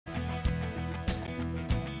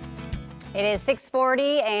It is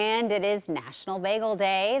 6:40 and it is National Bagel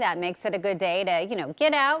Day. That makes it a good day to,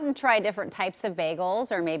 get out and try different types of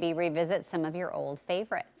bagels or maybe revisit some of your old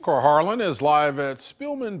favorites. Cor Harlan is live at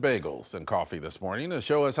Spielman Bagels and Coffee this morning to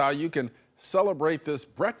show us how you can celebrate this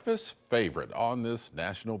breakfast favorite on this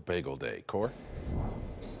National Bagel Day. Cor?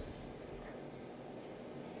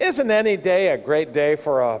 Isn't any day a great day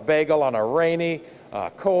for a bagel on a rainy,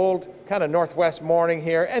 cold, kind of northwest morning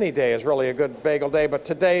here? Any day is really a good bagel day, but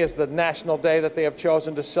today is the national day that they have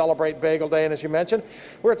chosen to celebrate Bagel Day. And as you mentioned,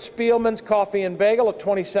 we're at Spielman's Coffee and Bagel at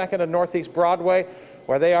 22nd and Northeast Broadway,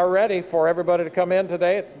 where they are ready for everybody to come in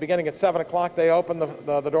today. It's beginning at 7 o'clock. They opened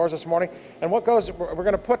the doors this morning. And we're going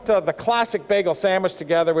to put the classic bagel sandwich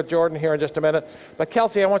together with Jordan here in just a minute. But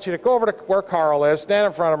Kelsey, I want you to go over to where Carl is, stand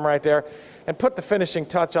in front of him right there, and put the finishing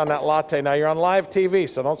touch on that latte. Now, you're on live TV,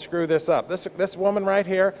 so don't screw this up. This woman right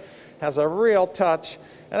here has a real touch.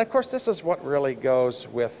 And, of course, this is what really goes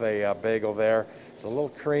with a bagel there. There's a little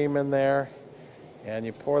cream in there, and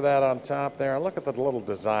you pour that on top there. And look at the little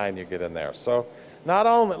design you get in there. So not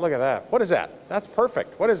only, look at that. What is that? That's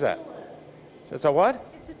perfect. What is that? It's a what?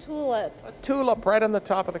 It's a tulip. A tulip right on the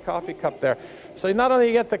top of the coffee cup there. So not only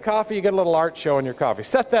you get the coffee, you get a little art show in your coffee.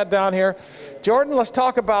 Set that down here. Jordan, let's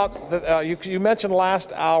talk about, you mentioned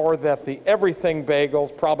last hour that the everything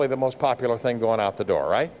bagel's probably the most popular thing going out the door,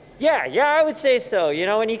 right? Yeah, I would say so. You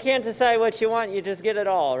know, when you can't decide what you want, you just get it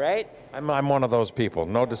all, right? I'm one of those people.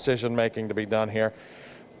 No decision making to be done here.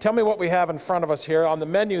 Tell me what we have in front of us here. On the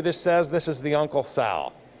menu, this says this is the Uncle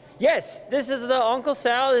Sal. Yes, this is the Uncle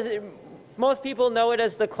Sal. Most people know it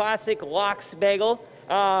as the classic lox bagel.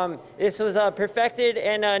 This was perfected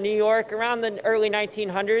in New York around the early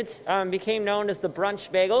 1900s, became known as the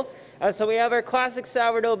brunch bagel. So we have our classic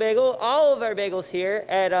sourdough bagel. All of our bagels here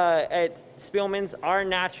at Spielman's are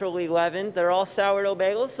naturally leavened. They're all sourdough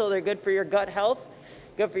bagels, so they're good for your gut health,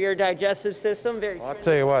 good for your digestive system. Well, I'll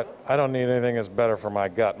tell you what, I don't need anything that's better for my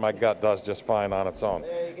gut. My gut does just fine on its own.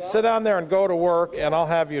 Sit down there and go to work, and I'll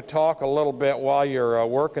have you talk a little bit while you're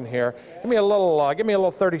working here. Give me a little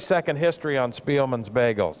 30-second history on Spielman's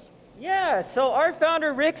Bagels. Yeah, so our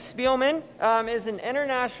founder, Rick Spielman, is an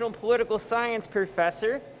international political science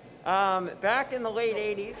professor. Back in the late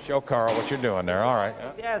 80s. Show Carl what you're doing there. All right.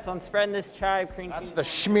 Yeah, so I'm spreading this chive cream cheese. That's the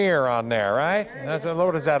schmear on there, right? That's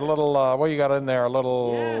what is that? A little, what you got in there? A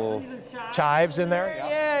little chives in there?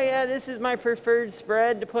 Yeah, this is my preferred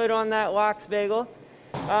spread to put on that lox bagel.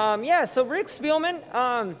 So Rick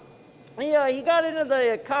Spielman, he got into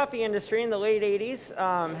the coffee industry in the late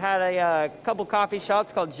 80s, had a couple coffee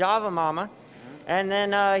shops called Java Mama, and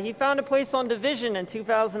then he found a place on Division in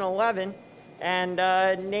 2011. And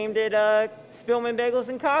named it Spielman Bagels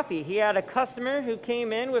and Coffee. He had a customer who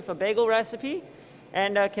came in with a bagel recipe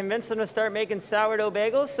and convinced him to start making sourdough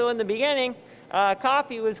bagels. So in the beginning,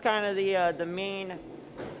 coffee was kind of the main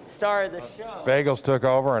star of the show. Bagels took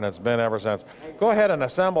over, and it's been ever since. Go ahead and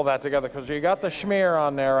assemble that together, because you got the schmear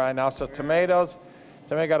on there right now. So tomatoes,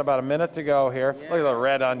 got about a minute to go here. Look at the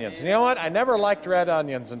red onions. And you know what? I never liked red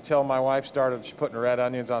onions until my wife started putting red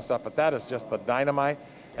onions on stuff, but that is just the dynamite.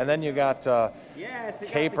 And then you got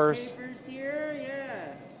capers. Capers here,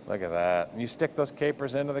 yeah. Look at that. And you stick those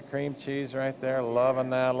capers into the cream cheese right there. Loving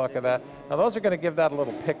that. Look at that. Now those are going to give that a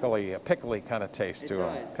little pickly kind of taste to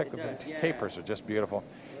them. Capers are just beautiful.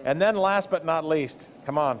 And then last but not least,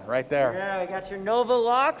 come on, right there. Yeah, we got your Nova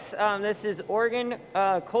lox. This is Oregon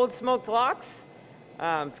cold smoked lox.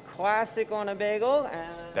 It's classic on a bagel.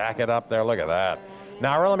 Stack it up there. Look at that.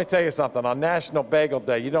 Now, let me tell you something. On National Bagel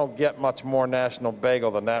Day, you don't get much more National Bagel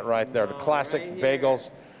than that right there. The classic bagels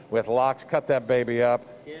with lox. Cut that baby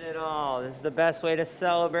up. Get it all. This is the best way to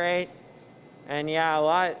celebrate. And yeah, a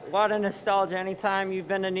lot of nostalgia. Anytime you've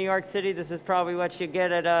been to New York City, this is probably what you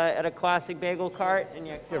get at a classic bagel cart. And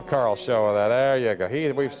you give Carl a show of that. There you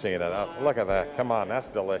go. We've seen it. Oh, look at that. Come on, that's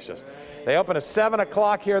delicious. They open at 7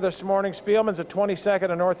 o'clock here this morning. Spielman's at 22nd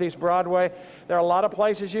and Northeast Broadway. There are a lot of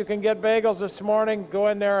places you can get bagels this morning. Go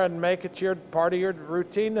in there and make it part of your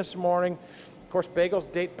routine this morning. Of course, bagels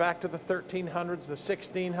date back to the 1300s, the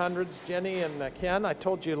 1600s. Jenny and Ken, I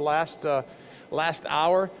told you last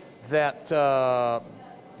hour that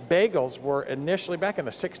bagels were initially, back in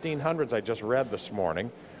the 1600s, I just read this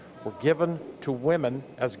morning, were given to women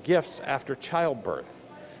as gifts after childbirth.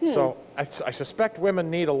 So I suspect women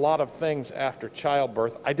need a lot of things after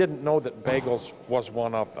childbirth. I didn't know that bagels was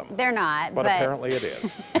one of them. They're not. But apparently it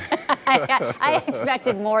is. I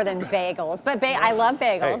expected more than bagels. But I love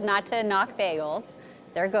bagels, Hey. not to knock bagels.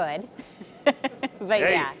 They're good. But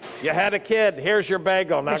Hey, yeah. you had a kid. Here's your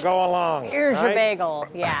bagel. Now go along. Here's your right? bagel.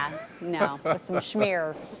 Yeah. No, with some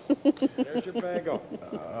schmear. There's your bagel.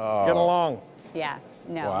 Get along. Yeah.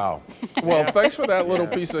 No. Wow. Well, thanks for that little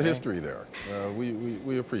piece of history there.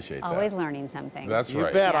 We appreciate that. Always learning something. That's You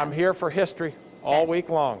right. bet. Yeah. I'm here for history all week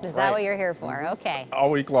long. Is that what you're here for? Okay. All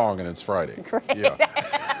week long, and it's Friday. Great. Yeah.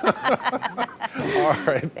 All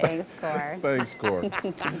right. Thanks, Cor. Thanks, Cor.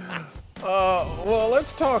 Well,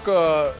 let's talk